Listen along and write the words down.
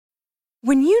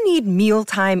When you need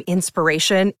mealtime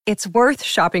inspiration, it's worth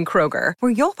shopping Kroger,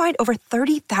 where you'll find over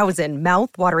 30,000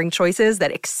 mouth-watering choices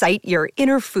that excite your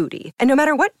inner foodie. And no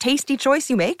matter what tasty choice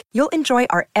you make, you'll enjoy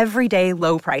our everyday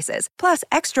low prices, plus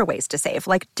extra ways to save,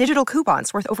 like digital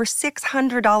coupons worth over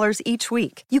 $600 each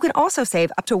week. You can also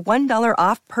save up to $1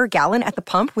 off per gallon at the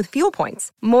pump with fuel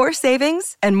points. More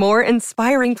savings and more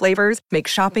inspiring flavors make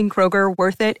shopping Kroger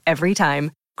worth it every time.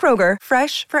 Kroger,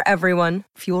 fresh for everyone.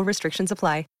 Fuel restrictions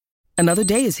apply. Another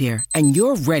day is here, and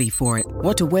you're ready for it.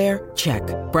 What to wear? Check.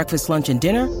 Breakfast, lunch, and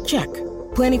dinner? Check.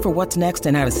 Planning for what's next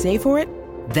and how to save for it?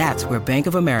 That's where Bank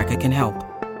of America can help.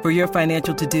 For your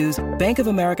financial to-dos, Bank of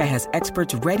America has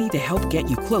experts ready to help get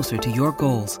you closer to your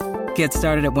goals. Get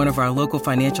started at one of our local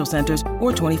financial centers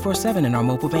or 24/7 in our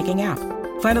mobile banking app.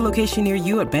 Find a location near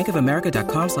you at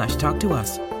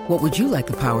bankofamerica.com/talktous. What would you like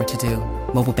the power to do?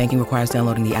 Mobile banking requires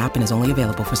downloading the app and is only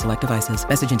available for select devices.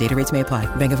 Message and data rates may apply.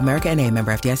 Bank of America N.A.,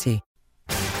 member FDIC.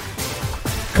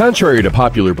 Contrary to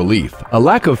popular belief, a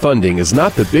lack of funding is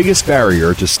not the biggest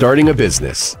barrier to starting a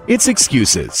business. It's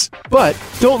excuses. But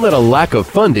don't let a lack of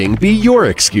funding be your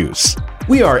excuse.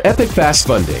 We are Epic Fast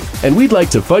Funding, and we'd like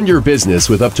to fund your business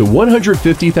with up to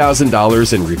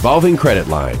 $150,000 in revolving credit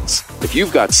lines. If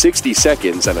you've got 60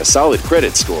 seconds and a solid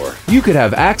credit score, you could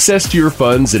have access to your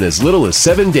funds in as little as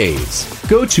 7 days.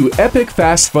 Go to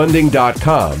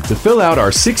epicfastfunding.com to fill out our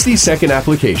 60-second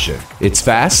application. It's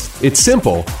fast, it's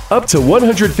simple, up to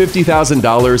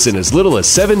 $150,000 in as little as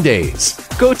 7 days.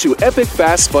 Go to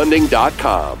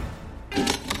epicfastfunding.com.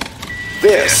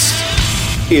 This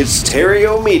is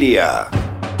Stereo Media.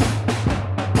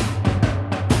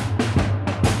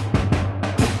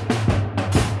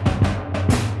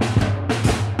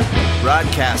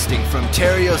 Broadcasting from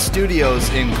Terrio Studios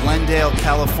in Glendale,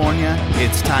 California,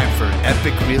 it's time for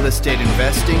Epic Real Estate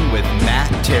Investing with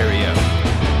Matt Terrio.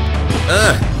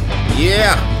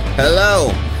 Yeah,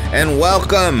 hello, and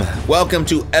welcome. Welcome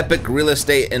to Epic Real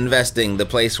Estate Investing, the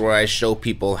place where I show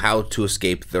people how to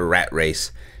escape the rat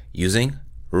race using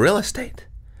real estate.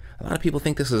 A lot of people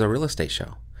think this is a real estate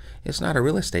show. It's not a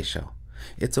real estate show.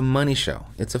 It's a money show.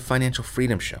 It's a financial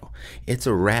freedom show. It's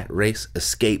a rat race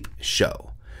escape show.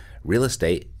 Real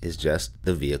estate is just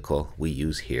the vehicle we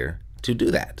use here to do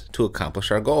that, to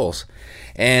accomplish our goals.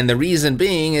 And the reason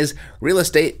being is real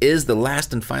estate is the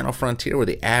last and final frontier where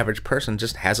the average person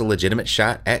just has a legitimate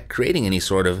shot at creating any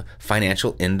sort of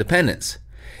financial independence.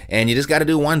 And you just got to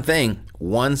do one thing,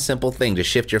 one simple thing to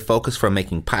shift your focus from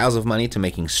making piles of money to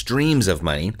making streams of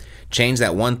money. Change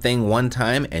that one thing one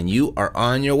time and you are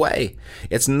on your way.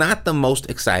 It's not the most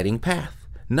exciting path.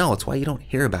 No, it's why you don't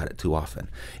hear about it too often.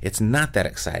 It's not that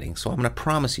exciting, so I'm going to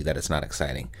promise you that it's not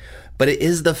exciting. But it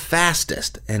is the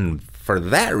fastest, and for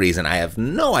that reason, I have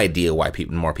no idea why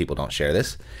more people don't share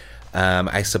this.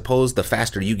 I suppose the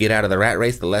faster you get out of the rat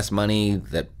race, the less money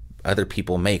that other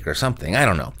people make or something. I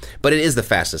don't know. But it is the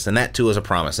fastest, and that too is a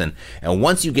promise. And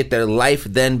once you get there, life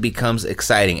then becomes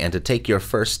exciting. And to take your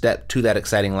first step to that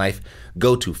exciting life,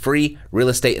 go to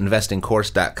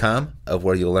freerealestateinvestingcourse.com, of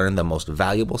where you'll learn the most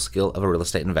valuable skill of a real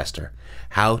estate investor: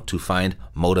 how to find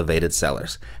motivated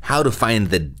sellers, how to find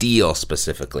the deal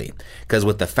specifically. Because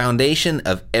with the foundation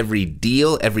of every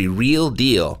deal, every real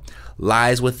deal,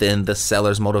 lies within the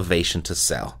seller's motivation to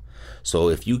sell. So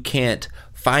if you can't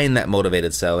find that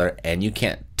motivated seller, and you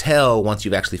can't tell once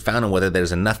you've actually found them whether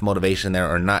there's enough motivation there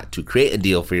or not to create a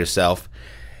deal for yourself,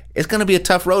 it's going to be a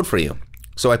tough road for you.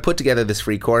 So I put together this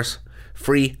free course,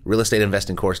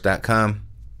 freerealestateinvestingcourse.com.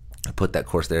 I put that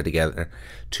course there together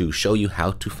to show you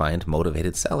how to find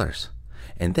motivated sellers.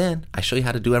 And then I show you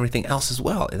how to do everything else as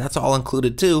well. And that's all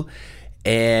included too.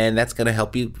 And that's going to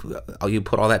help you. You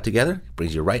put all that together,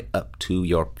 brings you right up to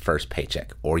your first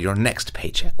paycheck or your next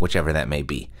paycheck, whichever that may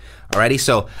be. Alrighty,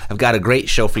 so I've got a great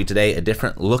show for you today, a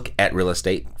different look at real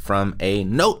estate from a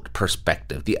note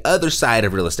perspective, the other side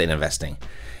of real estate investing.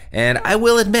 And I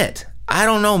will admit, I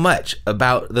don't know much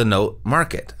about the note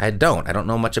market. I don't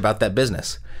know much about that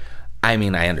business. I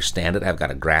mean, I understand it. I've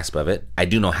got a grasp of it. I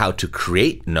do know how to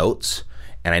create notes.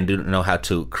 And I do know how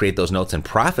to create those notes and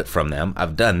profit from them.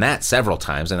 I've done that several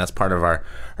times, and that's part of our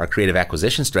creative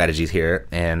acquisition strategies here.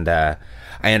 And I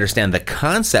understand the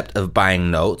concept of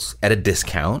buying notes at a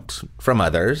discount from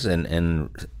others, and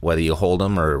whether you hold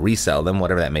them or resell them,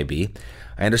 whatever that may be.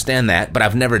 I understand that, but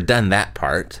I've never done that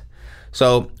part.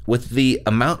 So with the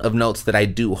amount of notes that I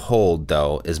do hold,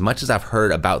 though, as much as I've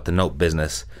heard about the note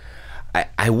business,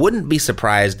 I wouldn't be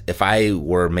surprised if I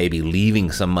were maybe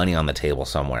leaving some money on the table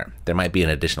somewhere. There might be an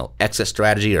additional exit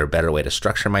strategy or a better way to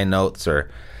structure my notes, or,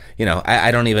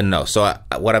 I don't even know. So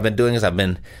what I've been doing is I've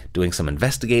been doing some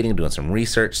investigating, doing some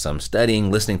research, some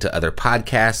studying, listening to other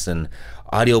podcasts, and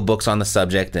audiobooks on the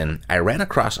subject, and I ran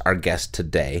across our guest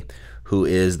today, who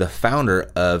is the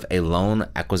founder of a loan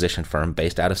acquisition firm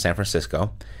based out of San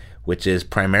Francisco, which is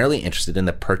primarily interested in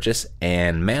the purchase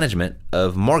and management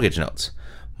of mortgage notes,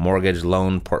 mortgage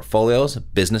loan portfolios,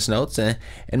 business notes, and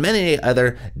many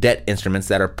other debt instruments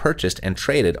that are purchased and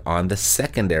traded on the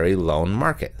secondary loan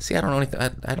market. See, I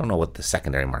don't know what the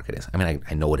secondary market is. I mean,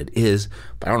 I know what it is,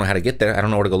 but I don't know how to get there. I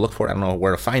don't know where to go look for it. I don't know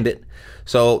where to find it.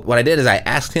 So what I did is I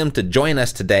asked him to join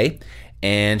us today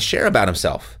and share about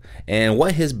himself and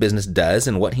what his business does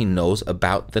and what he knows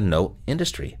about the note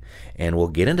industry. And we'll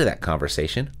get into that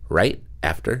conversation right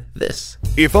after this.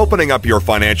 If opening up your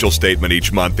financial statement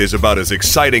each month is about as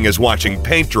exciting as watching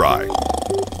paint dry,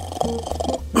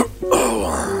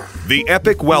 the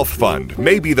Epic Wealth Fund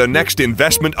may be the next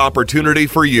investment opportunity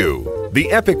for you. The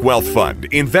Epic Wealth Fund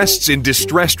invests in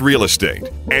distressed real estate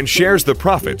and shares the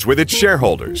profits with its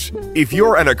shareholders. If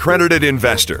you're an accredited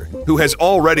investor who has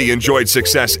already enjoyed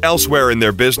success elsewhere in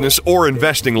their business or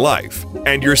investing life,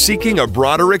 and you're seeking a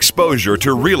broader exposure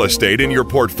to real estate in your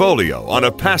portfolio on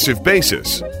a passive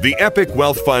basis, the Epic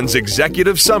Wealth Fund's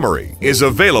executive summary is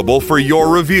available for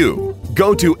your review.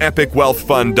 Go to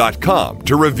epicwealthfund.com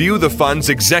to review the fund's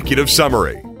executive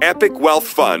summary.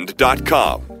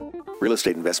 epicwealthfund.com. Real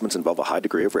estate investments involve a high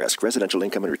degree of risk. Residential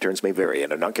income and returns may vary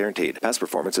and are not guaranteed. Past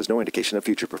performance is no indication of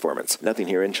future performance. Nothing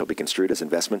herein shall be construed as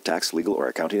investment, tax, legal, or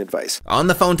accounting advice. On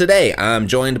the phone today, I'm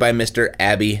joined by Mr.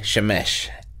 Abby Shemesh.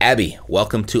 Abby,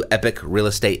 welcome to Epic Real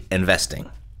Estate Investing.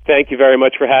 Thank you very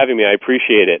much for having me. I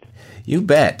appreciate it. You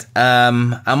bet.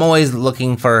 I'm always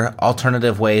looking for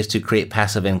alternative ways to create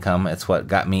passive income. It's what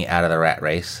got me out of the rat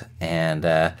race.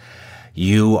 And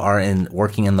you are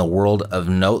working in the world of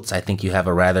notes. I think you have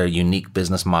a rather unique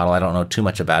business model. I don't know too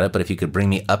much about it, but if you could bring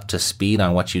me up to speed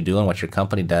on what you do and what your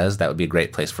company does, that would be a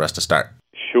great place for us to start.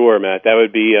 Sure, Matt. That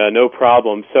would be no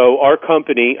problem. So our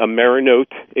company,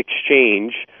 Amerinote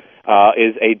Exchange,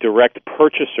 is a direct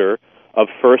purchaser of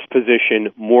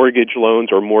first-position mortgage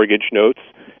loans or mortgage notes,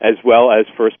 as well as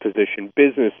first-position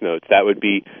business notes. That would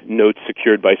be notes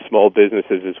secured by small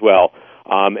businesses as well.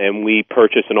 And we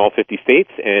purchase in all 50 states,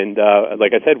 and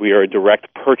like I said, we are a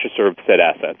direct purchaser of said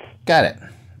assets. Got it.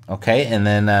 Okay, and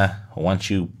then once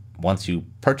you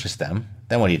purchase them,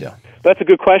 then what do you do? That's a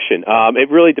good question. It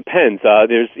really depends.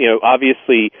 There's,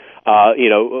 obviously,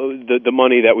 the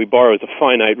money that we borrow is a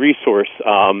finite resource,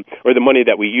 or the money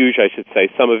that we use, I should say.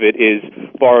 Some of it is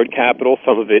borrowed capital.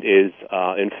 Some of it is,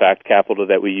 in fact, capital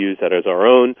that we use that is our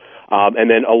own. And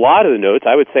then a lot of the notes,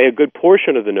 I would say a good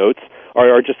portion of the notes,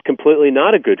 are just completely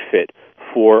not a good fit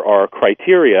for our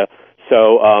criteria.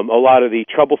 So a lot of the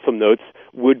troublesome notes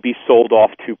would be sold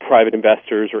off to private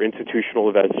investors or institutional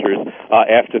investors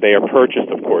after they are purchased,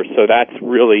 of course. So that's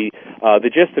really the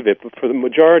gist of it. But for the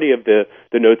majority of the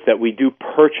notes that we do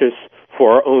purchase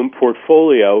for our own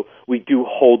portfolio, we do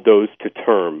hold those to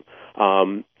term.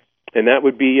 And that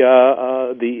would be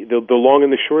the long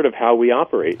and the short of how we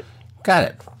operate. Got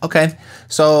it. Okay.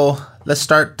 So let's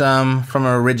start from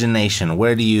origination.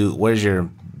 Where's your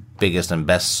biggest and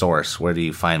best source? Where do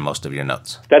you find most of your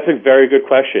notes? That's a very good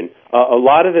question. A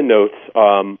lot of the notes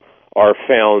are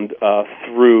found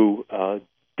through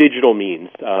digital means.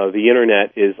 The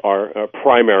Internet is our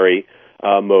primary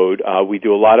mode. We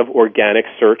do a lot of organic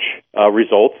search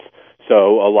results.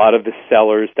 So a lot of the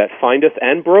sellers that find us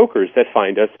and brokers that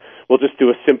find us will just do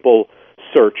a simple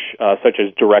search, such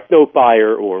as direct note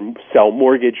buyer or sell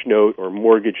mortgage note or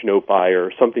mortgage note buyer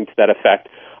or something to that effect.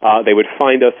 They would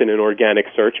find us in an organic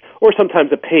search or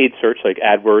sometimes a paid search like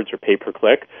AdWords or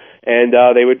pay-per-click, and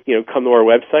they would come to our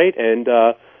website and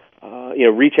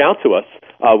reach out to us.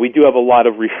 We do have a lot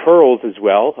of referrals as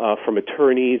well from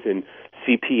attorneys and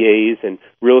CPAs and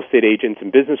real estate agents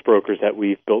and business brokers that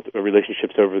we've built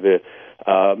relationships over the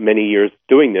many years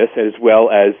doing this, as well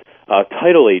as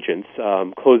title agents,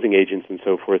 closing agents, and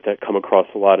so forth that come across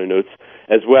a lot of notes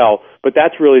as well. But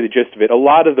that's really the gist of it. A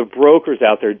lot of the brokers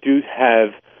out there do have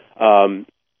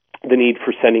the need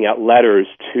for sending out letters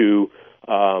to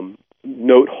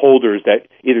note holders that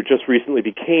either just recently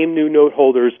became new note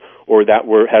holders or that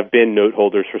have been note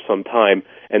holders for some time,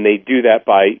 and they do that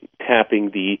by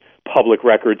tapping the public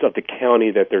records of the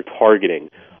county that they're targeting,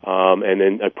 and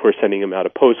then, of course, sending them out a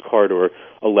postcard or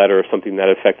a letter or something to that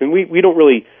effect. And we don't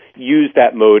really use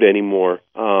that mode anymore,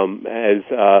 as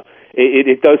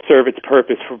it does serve its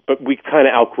purpose, but we've kind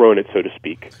of outgrown it, so to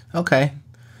speak. Okay.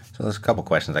 So there's a couple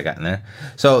questions I got in there.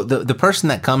 So the person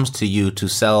that comes to you to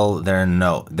sell their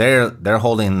note, they're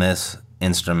holding this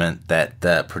instrument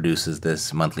that produces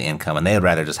this monthly income, and they'd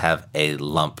rather just have a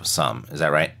lump sum. Is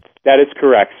that right? That is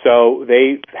correct. So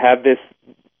they have this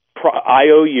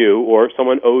IOU, or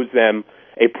someone owes them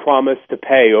a promise to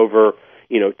pay over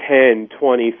 10,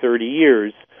 20, 30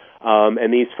 years,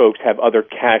 and these folks have other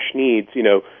cash needs.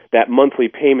 That monthly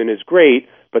payment is great,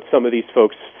 but some of these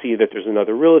folks see that there's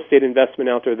another real estate investment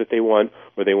out there that they want,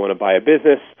 or they want to buy a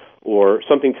business or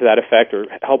something to that effect, or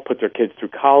help put their kids through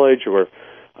college, or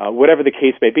whatever the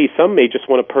case may be. Some may just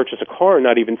want to purchase a car and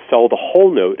not even sell the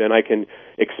whole note, and I can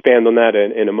expand on that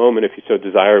in a moment if you so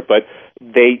desire. But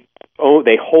they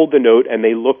hold the note and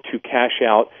they look to cash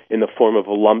out in the form of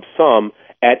a lump sum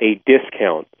at a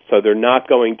discount. So they're not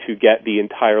going to get the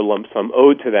entire lump sum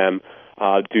owed to them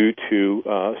due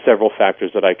to several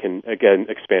factors that I can, again,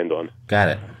 expand on. Got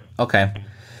it. Okay.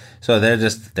 So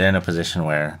they're in a position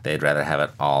where they'd rather have it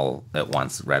all at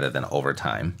once rather than over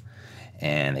time.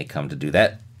 And they come to do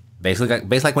that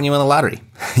basically like when you win the lottery.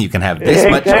 You can have this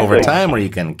much over time, or you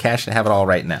can cash and have it all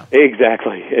right now.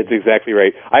 Exactly. It's exactly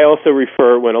right. I also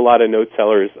refer, when a lot of note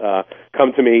sellers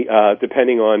come to me,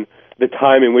 depending on the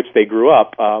time in which they grew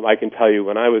up, I can tell you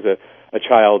when I was a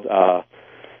child,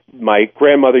 my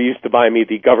grandmother used to buy me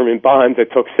the government bonds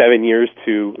that took 7 years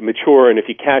to mature, and if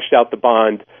you cashed out the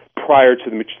bond prior to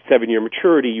the 7-year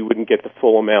maturity, you wouldn't get the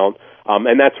full amount.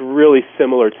 And that's really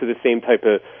similar to the same type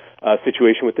of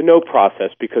situation with the note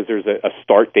process, because there's a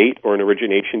start date or an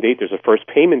origination date, there's a first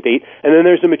payment date, and then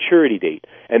there's a maturity date.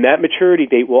 And that maturity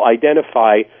date will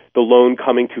identify the loan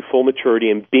coming to full maturity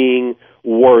and being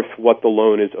worth what the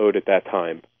loan is owed at that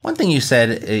time. One thing you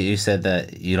said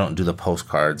that you don't do the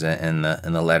postcards and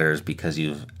the letters because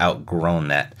you've outgrown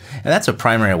that. And that's a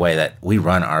primary way that we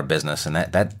run our business, and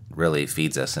that really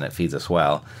feeds us, and it feeds us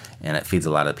well, and it feeds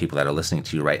a lot of people that are listening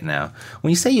to you right now.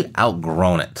 When you say you've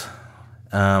outgrown it,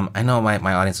 I know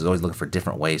my audience is always looking for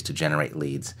different ways to generate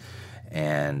leads,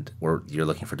 and you're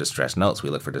looking for distressed notes. We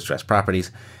look for distressed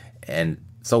properties, and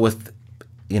so with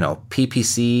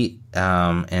PPC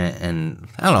and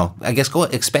I don't know. I guess go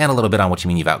expand a little bit on what you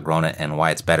mean you've outgrown it and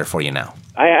why it's better for you now.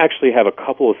 I actually have a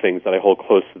couple of things that I hold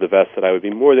close to the vest that I would be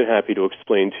more than happy to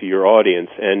explain to your audience.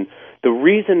 And the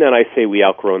reason that I say we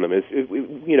outgrown them is,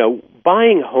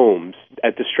 buying homes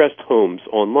at distressed homes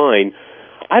online.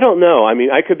 I don't know. I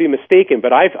mean, I could be mistaken,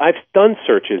 but I've done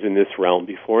searches in this realm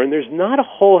before, and there's not a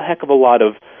whole heck of a lot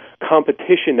of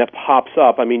competition that pops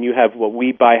up. I mean, you have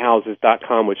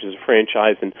WeBuyHouses.com, which is a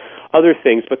franchise, and other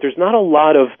things, but there's not a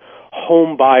lot of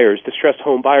home buyers, distressed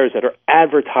home buyers, that are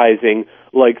advertising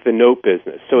like the note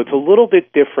business. So it's a little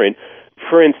bit different.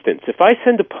 For instance, if I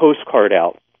send a postcard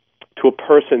out to a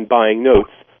person buying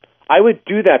notes, I would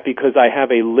do that because I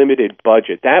have a limited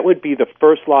budget. That would be the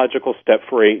first logical step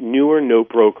for a newer note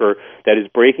broker that is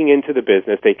breaking into the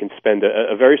business. They can spend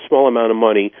a very small amount of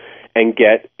money and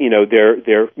get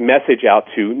their message out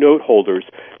to note holders.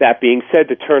 That being said,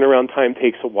 the turnaround time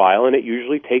takes a while, and it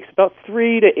usually takes about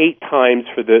 3 to 8 times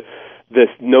for this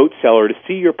note seller to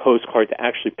see your postcard to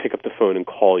actually pick up the phone and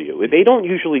call you. They don't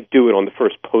usually do it on the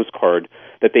first postcard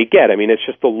that they get. I mean, it's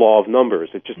just the law of numbers.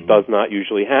 It just does not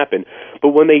usually happen. But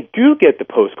when they do get the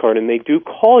postcard and they do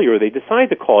call you, or they decide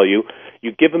to call you,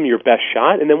 you give them your best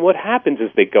shot, and then what happens is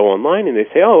they go online and they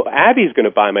say, oh, Abby's going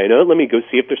to buy my note. Let me go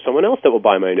see if there's someone else that will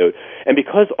buy my note. And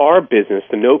because our business,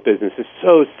 the note business, is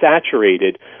so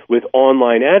saturated with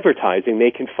online advertising, they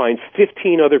can find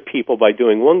 15 other people by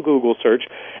doing one Google search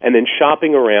and then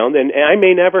shopping around, and I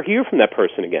may never hear from that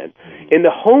person again. In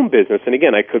the home business, and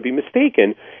again, I could be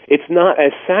mistaken, it's not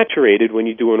as saturated when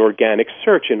you do an organic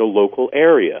search in a local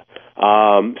area.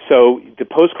 So the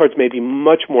postcards may be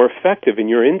much more effective in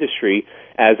your industry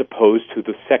as opposed to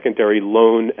the secondary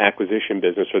loan acquisition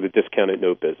business or the discounted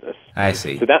note business. I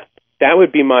see. So that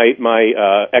would be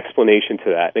my explanation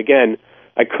to that. Again,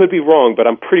 I could be wrong, but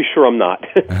I'm pretty sure I'm not.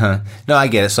 No, I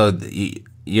get it. So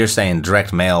you're saying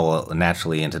direct mail will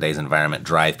naturally, in today's environment,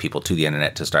 drive people to the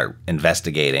internet to start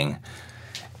investigating,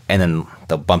 and then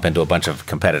they'll bump into a bunch of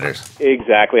competitors.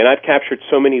 Exactly. And I've captured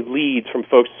so many leads from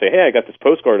folks who say, hey, I got this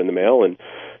postcard in the mail, and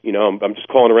I'm just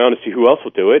calling around to see who else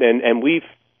will do it. And we've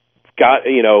got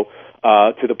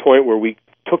to the point where we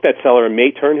took that seller and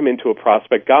turned him into a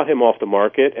prospect, got him off the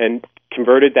market, and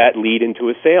converted that lead into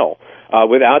a sale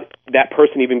without that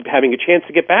person even having a chance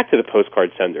to get back to the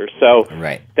postcard sender. So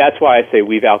That's why I say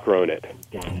we've outgrown it.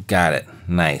 Got it.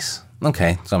 Nice.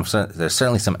 Okay, so there's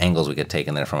certainly some angles we could take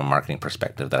in there from a marketing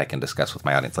perspective that I can discuss with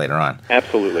my audience later on.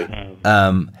 Absolutely.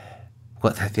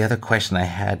 What the other question I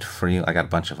had for you? I got a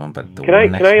bunch of them, but can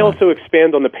I also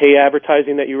expand on the pay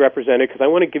advertising that you represented? Because I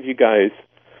want to give you guys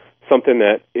something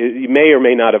that you may or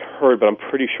may not have heard, but I'm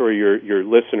pretty sure your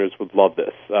listeners would love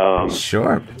this.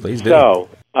 Sure, please do. So,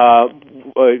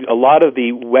 a lot of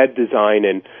the web design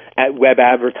and web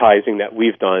advertising that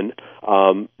we've done,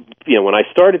 when I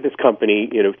started this company,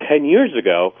 10 years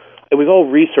ago, it was all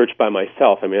researched by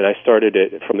myself. I mean, I started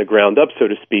it from the ground up, so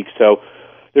to speak. So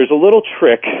there's a little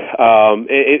trick.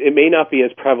 It may not be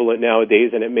as prevalent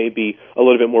nowadays, and it may be a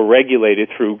little bit more regulated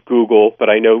through Google, but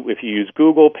I know if you use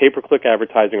Google, pay-per-click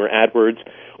advertising, or AdWords,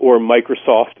 or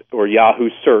Microsoft or Yahoo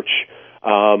search,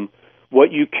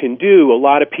 what you can do, a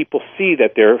lot of people see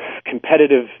that their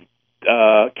competitive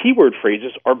keyword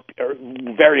phrases are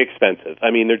very expensive.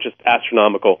 I mean, they're just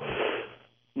astronomical.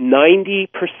 90%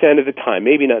 of the time,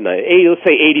 maybe not 90, let's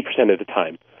say 80% of the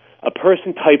time, a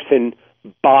person types in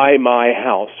buy my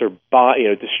house or buy,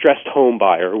 distressed home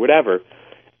buyer or whatever.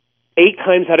 8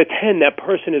 times out of 10, that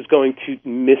person is going to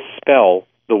misspell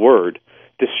the word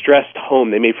distressed home.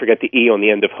 They may forget the E on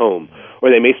the end of home, or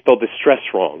they may spell distress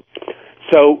wrong.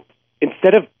 So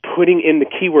instead of putting in the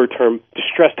keyword term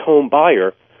distressed home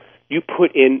buyer, you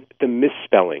put in the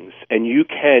misspellings, and you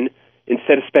can,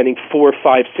 instead of spending $4,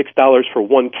 $5, $6 for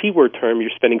one keyword term,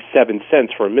 you're spending 7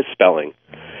 cents for a misspelling.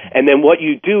 And then what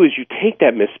you do is you take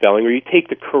that misspelling, or you take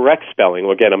the correct spelling.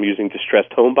 Well, again, I'm using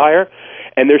distressed home buyer,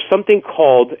 and there's something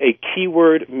called a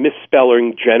keyword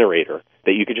misspelling generator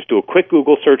that you could just do a quick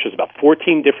Google search. There's about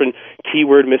 14 different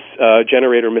keyword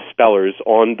generator misspellers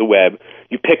on the web.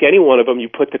 You pick any one of them, you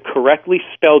put the correctly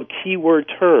spelled keyword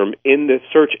term in the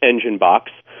search engine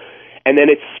box, and then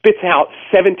it spits out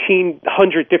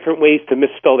 1,700 different ways to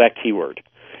misspell that keyword.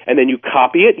 And then you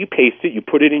copy it, you paste it, you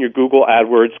put it in your Google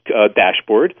AdWords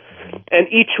dashboard, and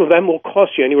each of them will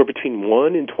cost you anywhere between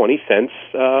 1 and 20 cents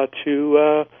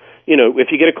if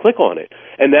you get a click on it.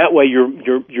 And that way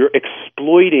you're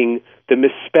exploiting the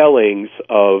misspellings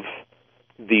of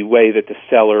the way that the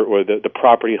seller or the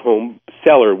property home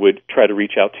seller would try to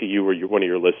reach out to you or one of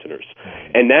your listeners.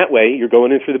 And that way you're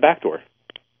going in through the back door.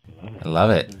 I love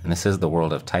it. And this is the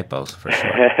world of typos, for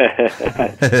sure.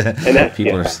 And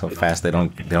people are so fast; they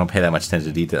don't pay that much attention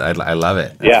to detail. I love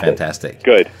it. That's fantastic.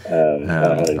 Good. I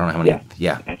don't know how many.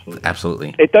 Yeah,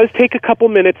 absolutely. It does take a couple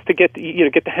minutes to get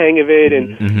the hang of it,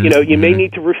 and you may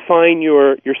need to refine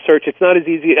your search. It's not as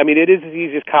easy. I mean, it is as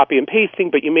easy as copy and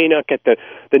pasting, but you may not get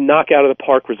the knockout of the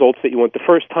park results that you want the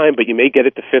first time, but you may get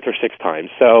it the 5th or 6th time.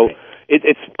 So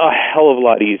it's a hell of a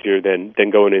lot easier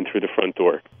than going in through the front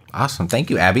door. Awesome. Thank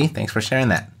you, Abby. Thanks for sharing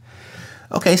that.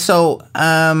 Okay, so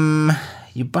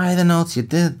you buy the notes, you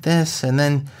did this, and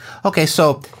then, okay,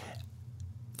 so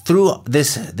through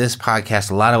this podcast,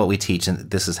 a lot of what we teach,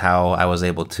 and this is how I was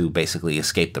able to basically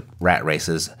escape the rat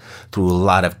races, through a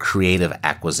lot of creative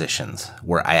acquisitions,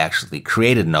 where I actually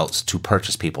created notes to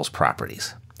purchase people's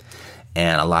properties.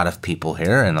 And a lot of people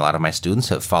here and a lot of my students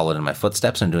have followed in my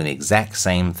footsteps and doing the exact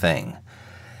same thing.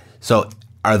 So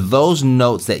are those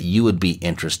notes that you would be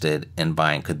interested in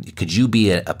buying? Could you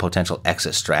be a potential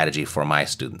exit strategy for my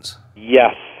students?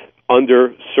 Yes,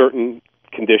 under certain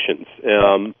conditions.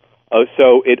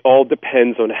 So it all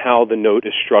depends on how the note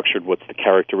is structured. What's the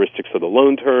characteristics of the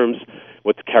loan terms?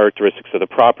 What's the characteristics of the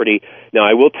property? Now,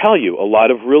 I will tell you, a lot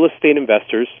of real estate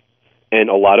investors and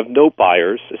a lot of note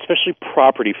buyers, especially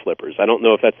property flippers. I don't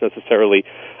know if that's necessarily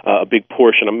a big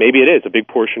portion. Maybe it is a big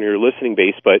portion of your listening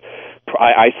base, but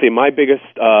I say my biggest,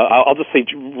 I'll just say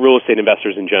real estate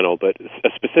investors in general, but a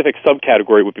specific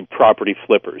subcategory would be property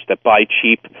flippers that buy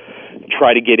cheap,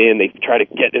 try to get in, they try to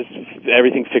get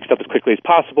everything fixed up as quickly as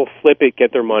possible, flip it,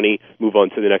 get their money, move on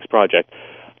to the next project.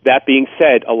 That being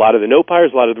said, a lot of the note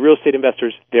buyers, a lot of the real estate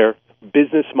investors, their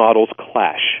business models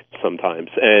clash sometimes,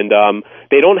 and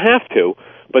they don't have to,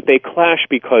 but they clash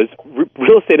because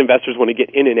real estate investors want to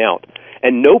get in and out,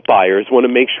 and note buyers want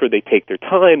to make sure they take their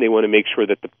time. They want to make sure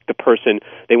that the person,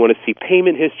 they want to see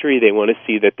payment history, they want to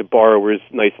see that the borrower is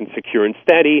nice and secure and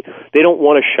steady. They don't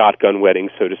want a shotgun wedding,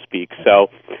 so to speak. So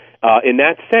in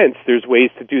that sense, there's ways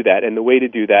to do that, and the way to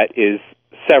do that is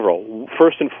several.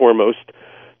 First and foremost,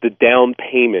 the down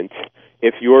payment.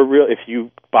 If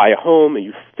you buy a home and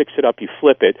you fix it up, you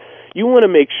flip it, you want to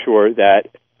make sure that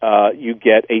you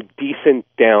get a decent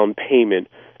down payment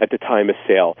at the time of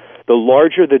sale. The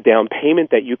larger the down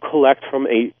payment that you collect from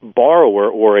a borrower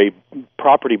or a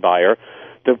property buyer,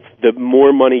 the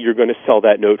more money you're going to sell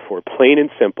that note for, plain and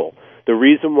simple. The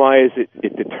reason why is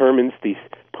it determines the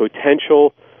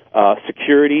potential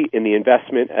security in the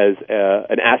investment as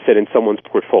an asset in someone's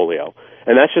portfolio.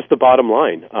 And that's just the bottom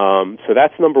line. So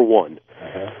that's number one.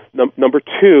 Number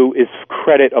two is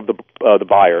credit of the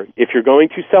buyer. If you're going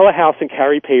to sell a house and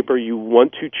carry paper, you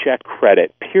want to check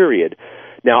credit, period.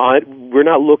 Now, we're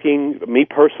not looking, me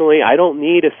personally, I don't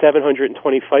need a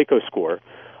 720 FICO score.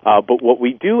 But what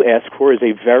we do ask for is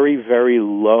a very, very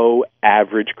low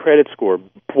average credit score,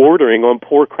 bordering on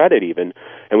poor credit even,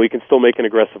 and we can still make an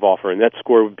aggressive offer. And that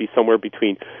score would be somewhere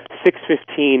between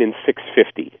 615 and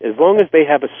 650. As long as they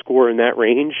have a score in that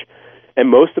range, and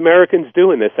most Americans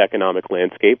do in this economic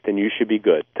landscape, then you should be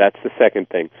good. That's the second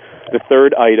thing. The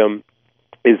third item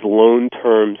is loan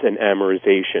terms and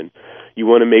amortization. You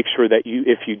want to make sure that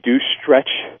if you do stretch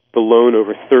the loan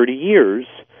over 30 years,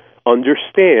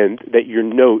 understand that your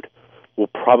note will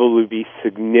probably be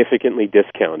significantly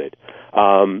discounted.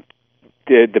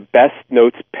 The best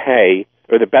notes pay,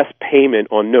 or the best payment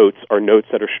on notes, are notes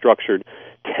that are structured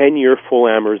 10-year full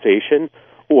amortization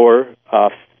or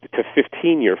to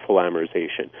 15-year full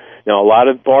amortization. Now, a lot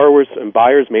of borrowers and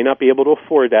buyers may not be able to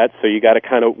afford that, so you got to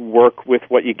kind of work with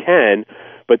what you can,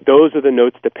 but those are the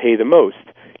notes that pay the most.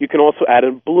 You can also add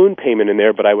a balloon payment in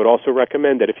there, but I would also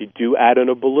recommend that if you do add in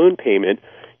a balloon payment,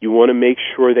 you want to make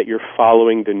sure that you're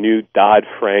following the new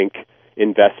Dodd-Frank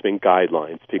investment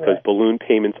guidelines, because balloon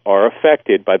payments are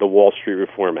affected by the Wall Street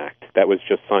Reform Act that was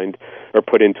just signed or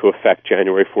put into effect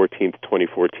January 14th,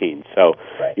 2014. So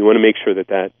you want to make sure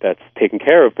that that's taken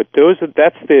care of. But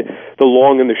that's the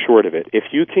long and the short of it. If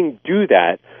you can do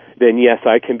that, then yes,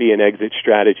 I can be an exit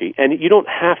strategy. And you don't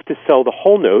have to sell the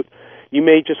whole note. You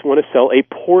may just want to sell a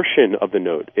portion of the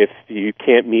note. If you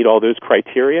can't meet all those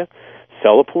criteria,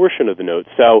 sell a portion of the note.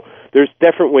 So there's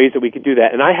different ways that we can do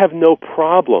that. And I have no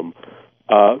problem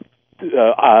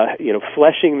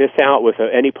fleshing this out with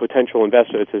any potential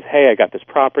investor that says, hey, I got this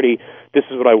property, this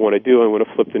is what I want to do, I want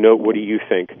to flip the note, what do you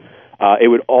think? It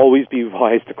would always be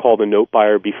wise to call the note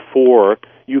buyer before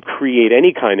you create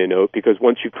any kind of note, because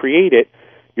once you create it,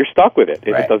 you're stuck with it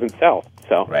if it doesn't sell.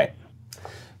 So Right.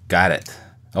 Got it.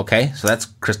 Okay, so that's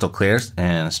crystal clear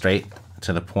and straight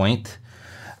to the point.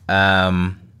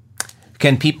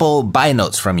 Can people buy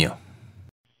notes from you?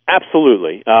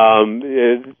 Absolutely.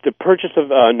 The purchase of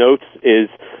notes is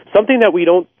something that we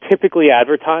don't typically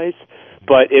advertise,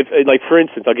 but if, like, for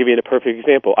instance, I'll give you a perfect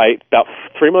example. About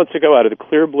 3 months ago, out of the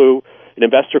clear blue, an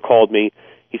investor called me.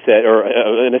 He said, or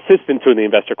an assistant to the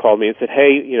investor called me and said,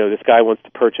 hey, this guy wants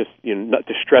to purchase,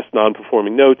 distressed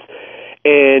non-performing notes.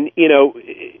 And,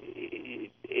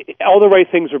 all the right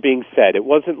things were being said. It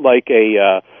wasn't like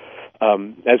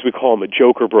as we call them, a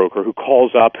joker broker who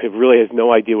calls up, who really has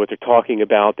no idea what they're talking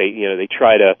about. They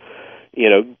try to,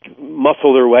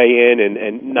 muscle their way in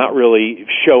and not really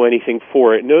show anything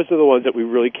for it. And those are the ones that we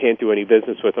really can't do any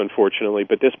business with, unfortunately.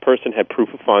 But this person had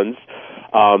proof of funds.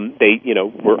 They,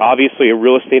 were obviously a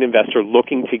real estate investor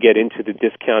looking to get into the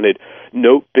discounted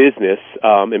note business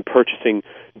and purchasing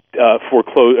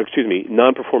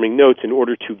non-performing notes in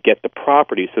order to get the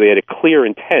property. So they had a clear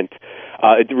intent.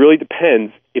 It really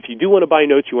depends. If you do want to buy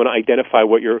notes, you want to identify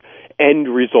what your end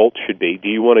result should be. Do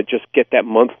you want to just get that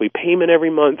monthly payment every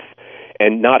month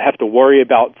and not have to worry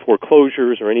about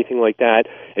foreclosures or anything like that,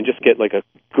 and just get like a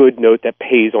good note that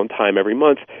pays on time every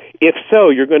month? If so,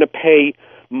 you're going to pay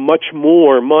much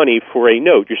more money for a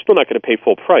note. You're still not going to pay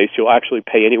full price. You'll actually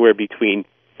pay anywhere between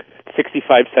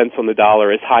 65 cents on the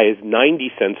dollar as high as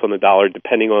 90 cents on the dollar,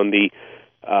 depending on the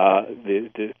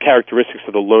characteristics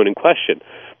of the loan in question.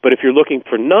 But if you're looking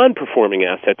for non-performing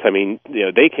assets,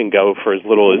 they can go for as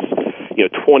little as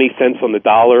 20 cents on the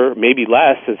dollar, maybe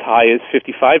less, as high as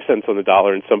 55 cents on the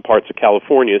dollar in some parts of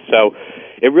California. So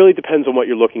it really depends on what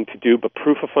you're looking to do. But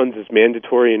proof of funds is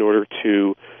mandatory in order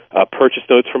to purchase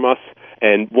notes from us.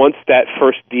 And once that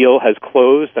first deal has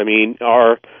closed,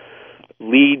 our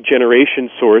lead generation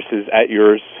source is at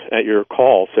your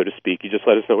call, so to speak. You just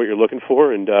let us know what you're looking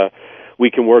for, and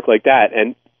we can work like that.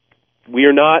 And we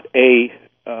are not a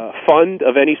fund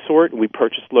of any sort. We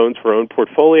purchase loans for our own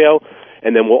portfolio,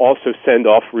 and then we'll also send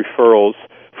off referrals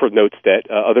for notes that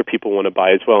other people want to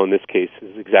buy as well. In this case,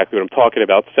 is exactly what I'm talking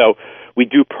about. So we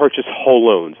do purchase whole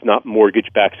loans, not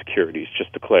mortgage-backed securities,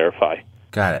 just to clarify.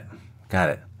 Got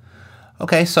it.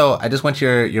 Okay, so I just went to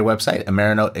your website,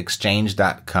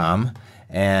 AmerinoteExchange.com.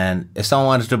 And if someone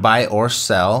wanted to buy or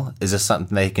sell, is this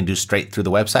something they can do straight through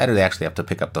the website, or they actually have to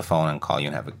pick up the phone and call you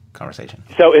and have a conversation?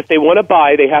 So if they want to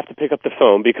buy, they have to pick up the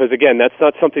phone, because, again, that's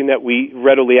not something that we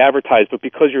readily advertise. But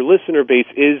because your listener base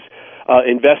is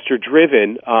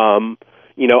investor-driven,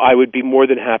 I would be more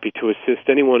than happy to assist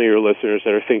any one of your listeners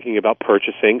that are thinking about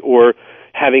purchasing or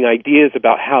having ideas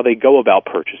about how they go about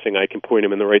purchasing. I can point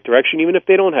them in the right direction, even if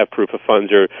they don't have proof of funds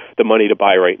or the money to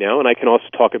buy right now. And I can also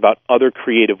talk about other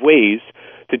creative ways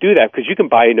to do that, because you can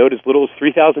buy a note as little as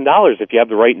 $3,000 if you have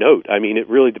the right note. It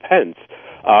really depends.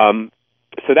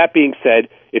 So that being said,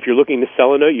 if you're looking to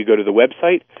sell a note, you go to the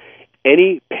website.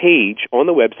 Any page on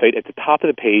the website, at the top of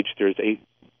the page, there's a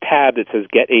tab that says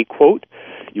Get a Quote.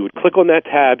 You would click on that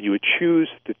tab. You would choose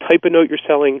the type of note you're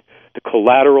selling, the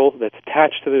collateral that's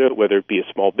attached to the note, whether it be a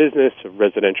small business, a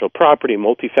residential property,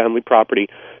 multifamily property,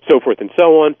 so forth and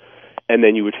so on, and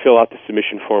then you would fill out the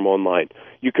submission form online.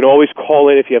 You can always call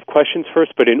in if you have questions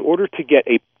first, but in order to get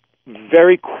a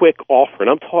very quick offer, and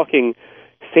I'm talking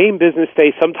same business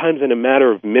day, sometimes in a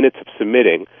matter of minutes of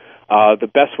submitting, the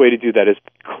best way to do that is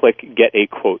click Get a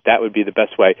Quote. That would be the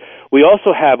best way. We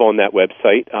also have on that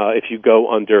website, if you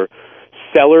go under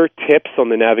Seller Tips on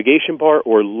the navigation bar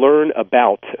or Learn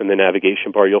About in the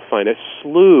navigation bar, you'll find a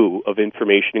slew of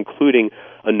information, including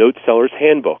a note seller's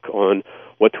handbook on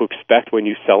what to expect when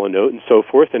you sell a note and so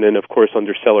forth. And then, of course,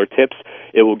 under Seller Tips,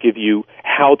 it will give you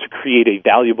how to create a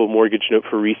valuable mortgage note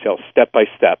for resale step by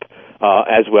step,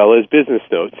 as well as business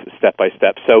notes step by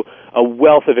step. So a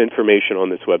wealth of information on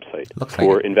this website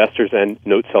for investors and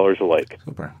note sellers alike.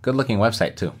 Super. Good-looking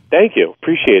website, too. Thank you.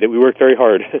 Appreciate it. We worked very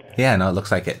hard. Yeah, no, it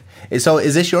looks like it. So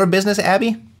is this your business,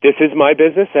 Abby? This is my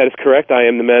business. That is correct. I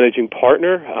am the managing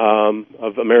partner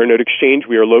of Amerinote Exchange.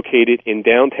 We are located in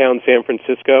downtown San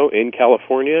Francisco in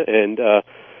California and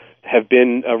have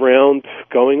been around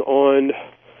going on,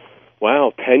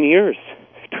 10 years,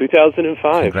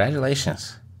 2005.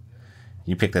 Congratulations.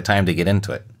 You picked the time to get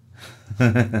into it.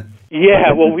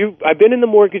 Yeah, well, I've been in the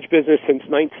mortgage business since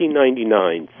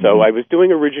 1999, so I was doing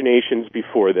originations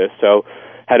before this, so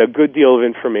had a good deal of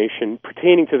information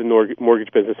pertaining to the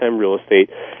mortgage business and real estate,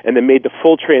 and then made the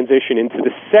full transition into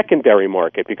the secondary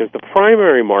market, because the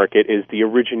primary market is the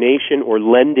origination or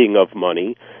lending of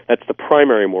money. That's the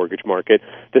primary mortgage market.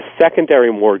 The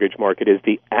secondary mortgage market is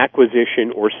the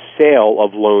acquisition or sale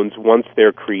of loans once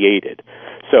they're created.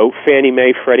 So Fannie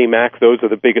Mae, Freddie Mac, those are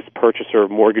the biggest purchaser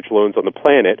of mortgage loans on the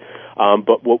planet.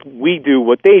 But what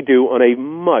they do on a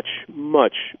much,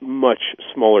 much, much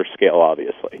smaller scale,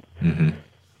 obviously. Mm-hmm.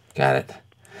 Got it.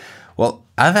 Well,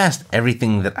 I've asked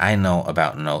everything that I know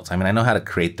about notes. I mean, I know how to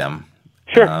create them.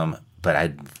 Sure.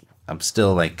 But I'm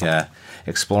still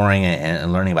exploring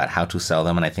and learning about how to sell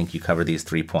them. And I think you cover these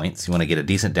 3 points. You want to get a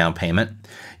decent down payment.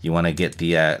 You want to get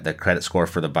the credit score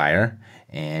for the buyer,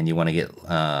 and you want to get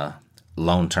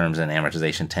loan terms and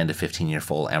amortization, 10 to 15-year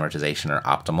full amortization are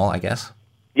optimal, I guess.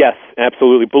 Yes,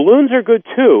 absolutely. Balloons are good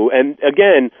too. And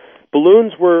again,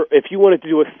 balloons were, if you wanted to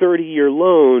do a 30-year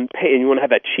loan, and you want to have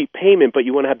that cheap payment, but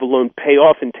you want to have the loan pay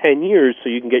off in 10 years so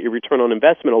you can get your return on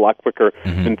investment a lot quicker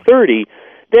than 30,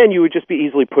 then you would just be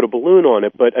easily put a balloon on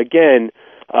it. But again,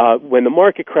 when the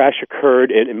market crash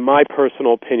occurred, and in my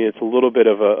personal opinion, it's a little bit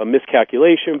of a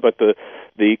miscalculation, but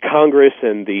the Congress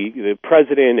and the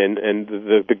president and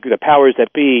the powers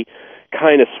that be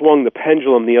kind of swung the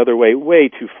pendulum the other way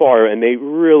too far, and they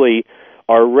really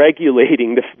are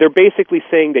regulating. They're basically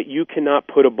saying that you cannot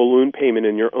put a balloon payment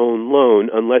in your own loan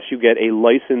unless you get a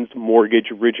licensed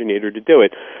mortgage originator to do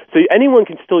it. So anyone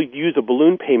can still use a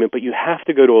balloon payment, but you have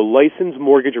to go to a licensed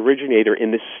mortgage originator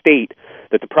in the state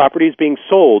that the property is being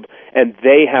sold, and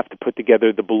they have to put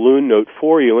together the balloon note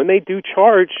for you. And they do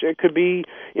charge. It could be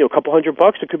a couple $100,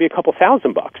 it could be a couple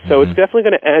 $1,000. So it's definitely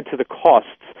going to add to the costs.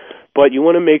 But you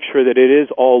want to make sure that it is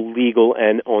all legal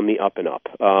and on the up and up.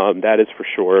 That is for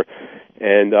sure.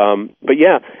 And but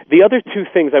yeah, the other two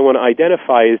things I want to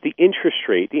identify is the interest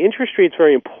rate. The interest rate is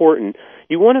very important.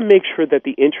 You want to make sure that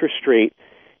the interest rate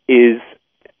is,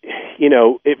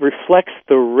 it reflects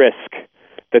the risk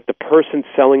that the person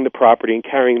selling the property and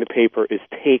carrying the paper is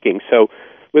taking. So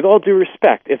with all due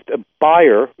respect, if a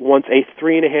buyer wants a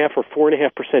 3.5% or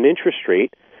 4.5% interest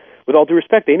rate, with all due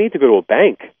respect, they need to go to a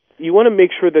bank. You want to make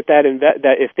sure that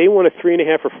if they want a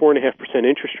 3.5% or 4.5%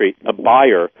 interest rate, a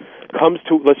buyer comes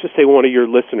to, let's just say one of your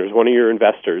listeners, one of your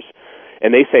investors,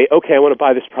 and they say, okay, I want to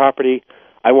buy this property.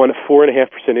 I want a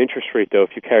 4.5% interest rate, though,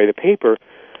 if you carry the paper.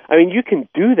 I mean, you can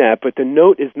do that, but the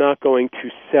note is not going to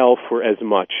sell for as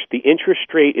much. The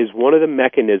interest rate is one of the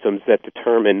mechanisms that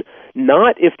determine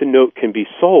not if the note can be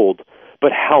sold,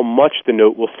 but how much the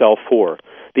note will sell for.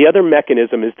 The other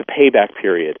mechanism is the payback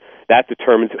period. That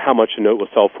determines how much the note will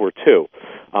sell for, too.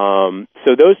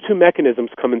 So those two mechanisms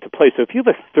come into play. So if you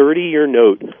have a 30-year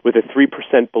note with a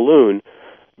 3% balloon,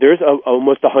 there's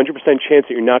almost 100% chance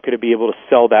that you're not going to be able to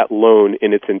sell that loan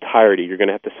in its entirety. You're going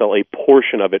to have to sell a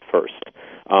portion of it first,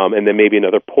 and then maybe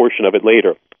another portion of it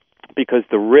later, because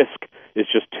the risk is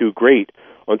just too great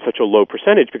on such a low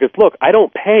percentage. Because, look, I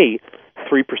don't pay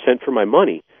 3% for my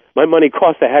money. My money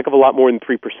costs a heck of a lot more than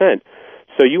 3%.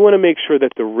 So you want to make sure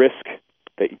that the risk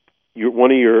that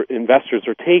one of your investors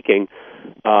are taking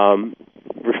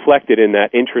reflected in that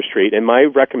interest rate. And my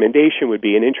recommendation would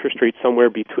be an interest rate somewhere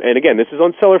between, and again, this is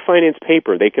on seller finance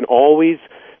paper. They can always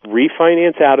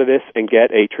refinance out of this and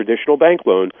get a traditional bank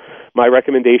loan. My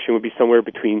recommendation would be somewhere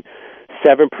between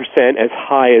 7% as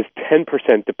high as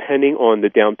 10%, depending on the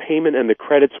down payment and the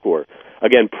credit score.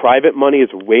 Again, private money is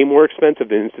way more expensive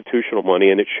than institutional money,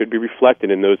 and it should be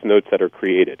reflected in those notes that are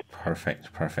created. Perfect.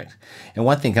 And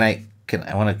one thing, can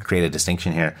I want to create a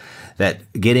distinction here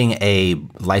that getting a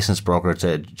licensed broker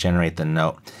to generate the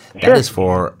note, that is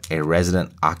for a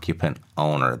resident occupant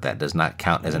owner. That does not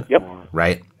count as an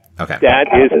right? Okay. That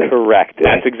is correct.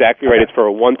 That's exactly right. It's for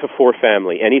a 1 to 4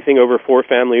 family. Anything over 4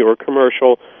 family or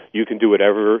commercial, you can do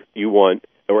whatever you want,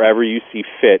 wherever you see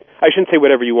fit. I shouldn't say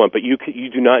whatever you want, but you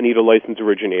do not need a licensed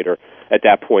originator at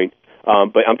that point.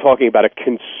 But I'm talking about a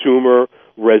consumer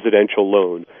residential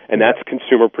loan, and that's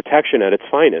consumer protection at its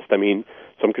finest. I mean,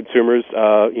 some consumers,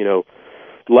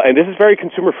 and this is very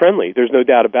consumer friendly. There's no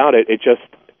doubt about it. It just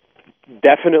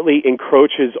definitely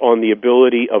encroaches on the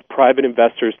ability of private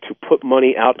investors to put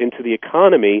money out into the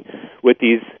economy with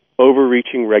these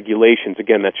overreaching regulations.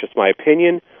 Again, that's just my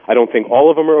opinion. I don't think all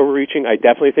of them are overreaching. I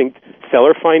definitely think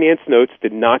seller finance notes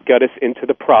did not get us into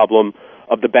the problem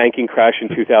of the banking crash in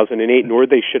 2008, nor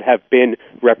they should have been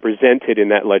represented in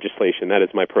that legislation. That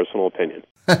is my personal opinion.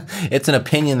 It's an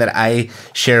opinion that I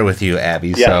share with you,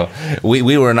 Abby. Yes. So we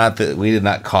did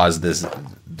not cause this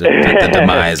the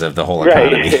demise of the whole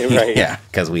economy. Right. Yeah,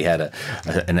 because we had a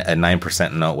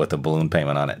 9% note with a balloon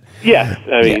payment on it. Yes,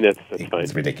 I mean, that's fine.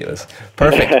 It's ridiculous.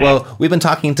 Perfect. Well, we've been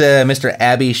talking to Mr.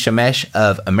 Abby Shemesh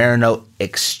of Amerinote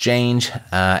Exchange.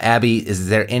 Abby, is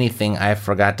there anything I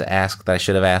forgot to ask that I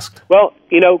should have asked? Well,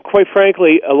 quite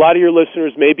frankly, a lot of your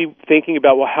listeners may be thinking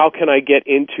about, well, how can I get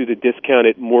into the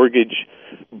discounted mortgage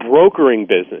brokering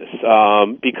business?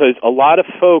 Because a lot of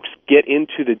folks get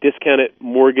into the discounted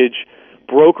mortgage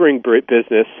brokering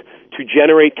business to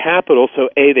generate capital so,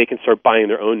 A, they can start buying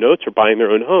their own notes or buying their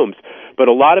own homes. But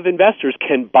a lot of investors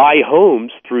can buy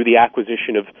homes through the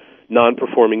acquisition of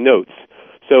non-performing notes.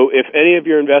 So if any of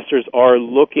your investors are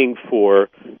looking for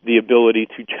the ability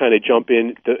to kind of jump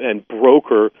in and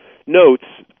broker notes,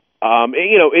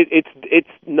 it's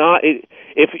not.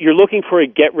 If you're looking for a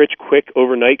get-rich-quick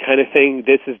overnight kind of thing,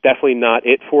 this is definitely not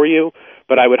it for you.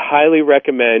 But I would highly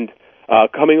recommend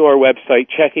coming to our website,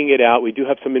 checking it out. We do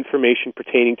have some information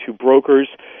pertaining to brokers.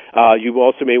 You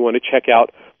also may want to check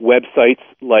out websites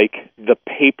like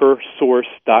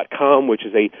thepapersource.com, which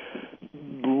is a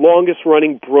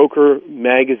longest-running broker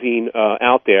magazine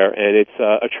out there, and it's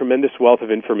a tremendous wealth of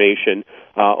information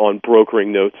on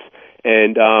brokering notes.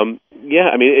 And,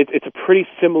 it's a pretty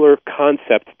similar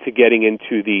concept to getting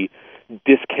into the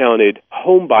discounted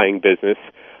home buying business,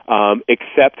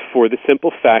 except for the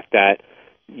simple fact that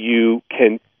you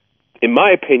can, in my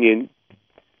opinion,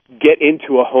 get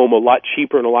into a home a lot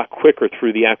cheaper and a lot quicker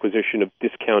through the acquisition of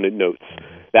discounted notes.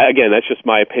 That's just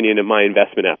my opinion and my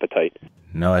investment appetite.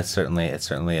 No, it's certainly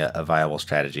a viable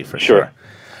strategy for sure.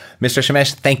 Mr.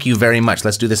 Shemesh, thank you very much.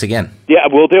 Let's do this again. Yeah,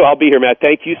 we'll do. I'll be here, Matt.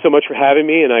 Thank you so much for having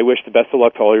me, and I wish the best of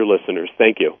luck to all your listeners.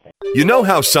 Thank you. You know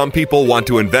how some people want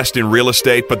to invest in real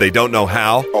estate, but they don't know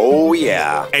how? Oh,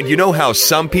 yeah. And you know how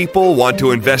some people want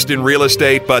to invest in real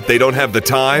estate, but they don't have the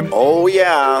time? Oh,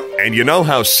 yeah. And you know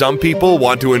how some people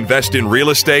want to invest in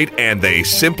real estate, and they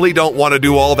simply don't want to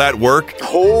do all that work?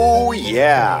 Oh,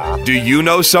 yeah. Do you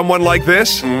know someone like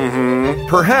this? Mm-hmm.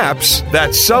 Perhaps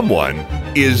that someone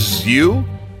is you?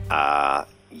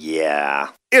 Yeah.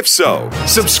 If so,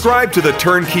 subscribe to the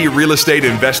Turnkey Real Estate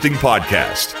Investing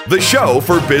Podcast, the show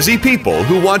for busy people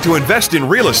who want to invest in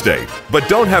real estate, but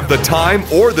don't have the time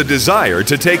or the desire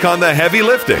to take on the heavy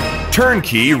lifting.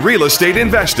 Turnkey Real Estate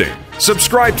Investing.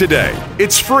 Subscribe today.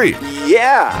 It's free.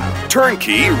 Yeah.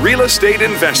 Turnkey Real Estate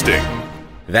Investing.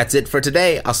 That's it for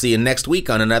today. I'll see you next week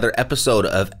on another episode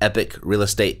of Epic Real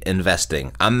Estate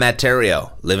Investing. I'm Matt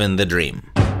Theriault, living the dream.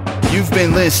 You've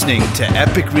been listening to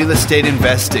Epic Real Estate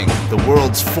Investing, the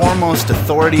world's foremost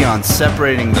authority on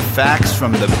separating the facts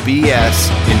from the BS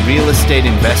in real estate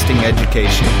investing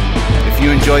education. If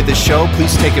you enjoyed the show,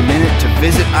 please take a minute to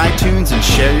visit iTunes and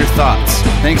share your thoughts.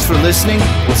 Thanks for listening.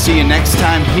 We'll see you next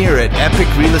time here at Epic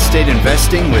Real Estate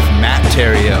Investing with Matt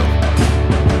Theriault.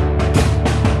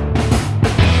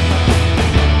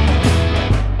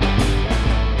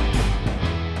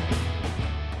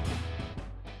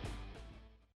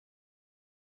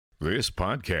 This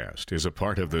podcast is a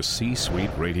part of the C-Suite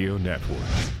Radio Network.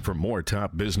 For more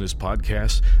top business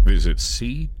podcasts, visit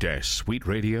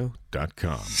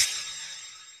c-suiteradio.com.